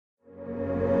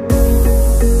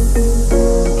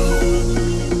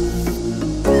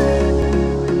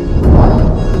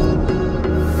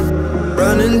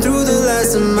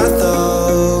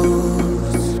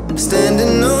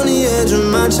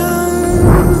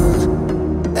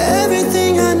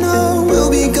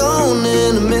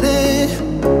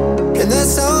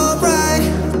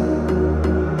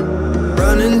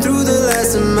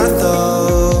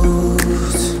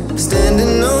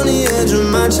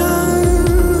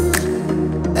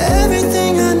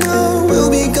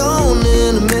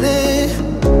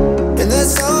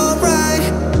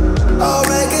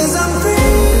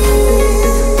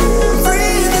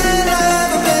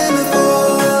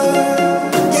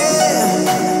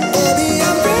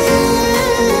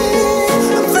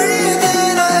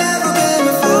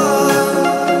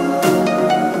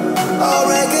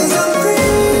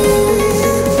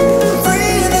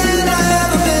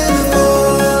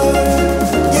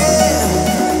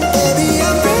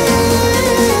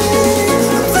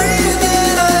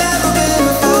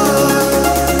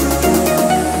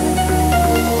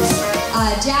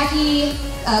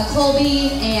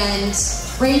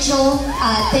Rachel,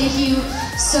 thank you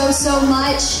so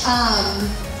much.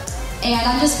 And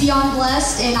I'm just beyond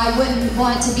blessed, and I wouldn't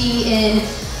want to be in,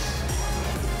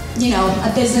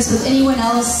 a business with anyone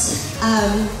else.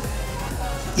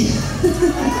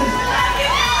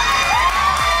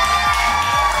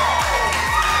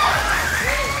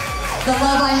 The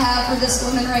love I have for this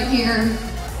woman right here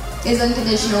is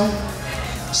unconditional.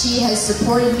 She has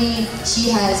supported me. She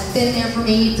has been there for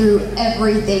me through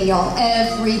everything, y'all,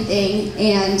 everything.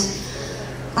 And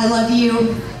I love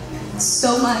you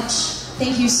so much.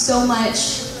 Thank you so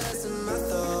much.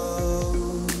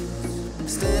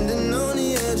 Standing on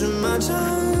the edge of my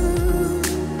time.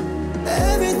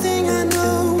 Everything I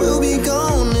know will be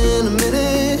gone in a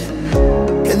minute,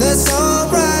 and that's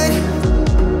alright.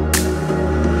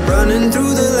 Running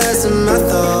through the last of my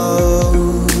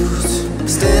thoughts.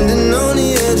 Standing on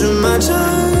the edge of my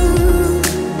time.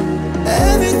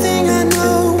 Everything I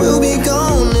know will be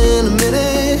gone in a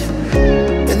minute,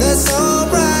 and that's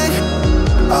alright.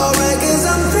 Alright, 'cause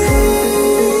I'm free.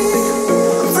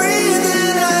 I'm freer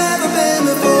than I've ever been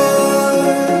before.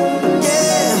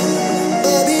 Yeah,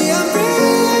 baby, I'm free.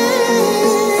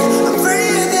 I'm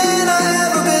freer than I've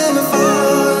ever been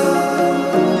before.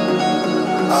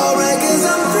 Alright, 'cause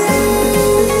I'm free.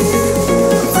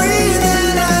 I'm freer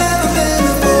than I've ever been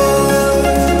before.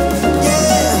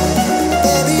 Yeah,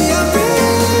 baby, I'm free.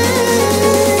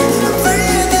 I'm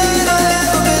freer than I've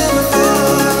ever been before.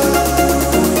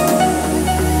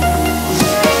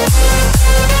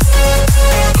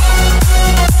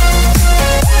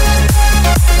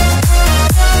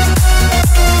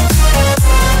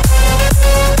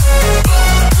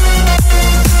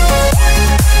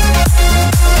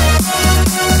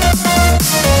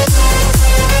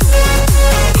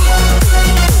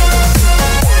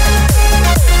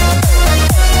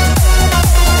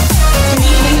 Good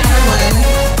evening, everyone.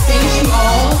 Thank you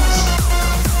all.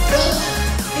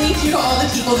 Thank you to all the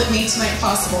people that made tonight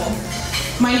possible.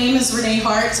 My name is Renee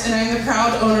Hart, and I'm the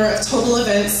proud owner of Total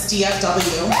Events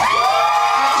DFW.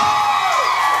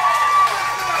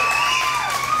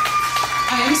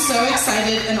 I am so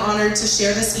excited and honored to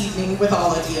share this evening with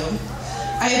all of you.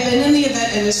 I have been in the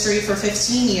event industry for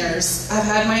 15 years. I've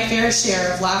had my fair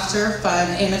share of laughter, fun,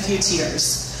 and a few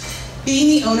tears.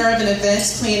 Being the owner of an event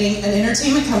planning and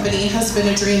entertainment company has been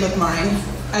a dream of mine.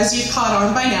 As you've caught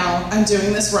on by now, I'm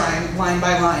doing this rhyme line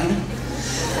by line.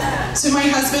 To my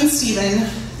husband, Stephen,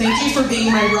 thank you for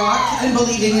being my rock and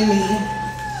believing in me.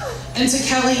 And to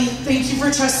Kelly, thank you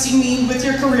for trusting me with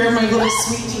your career, my little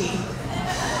sweetie.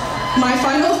 My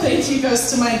final thank you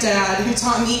goes to my dad, who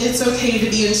taught me it's okay to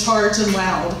be in charge and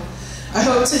loud. I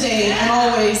hope today and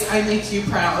always I make you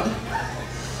proud.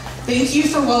 Thank you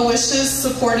for well wishes,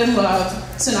 support, and love.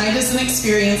 Tonight is an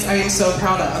experience I am so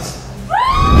proud of.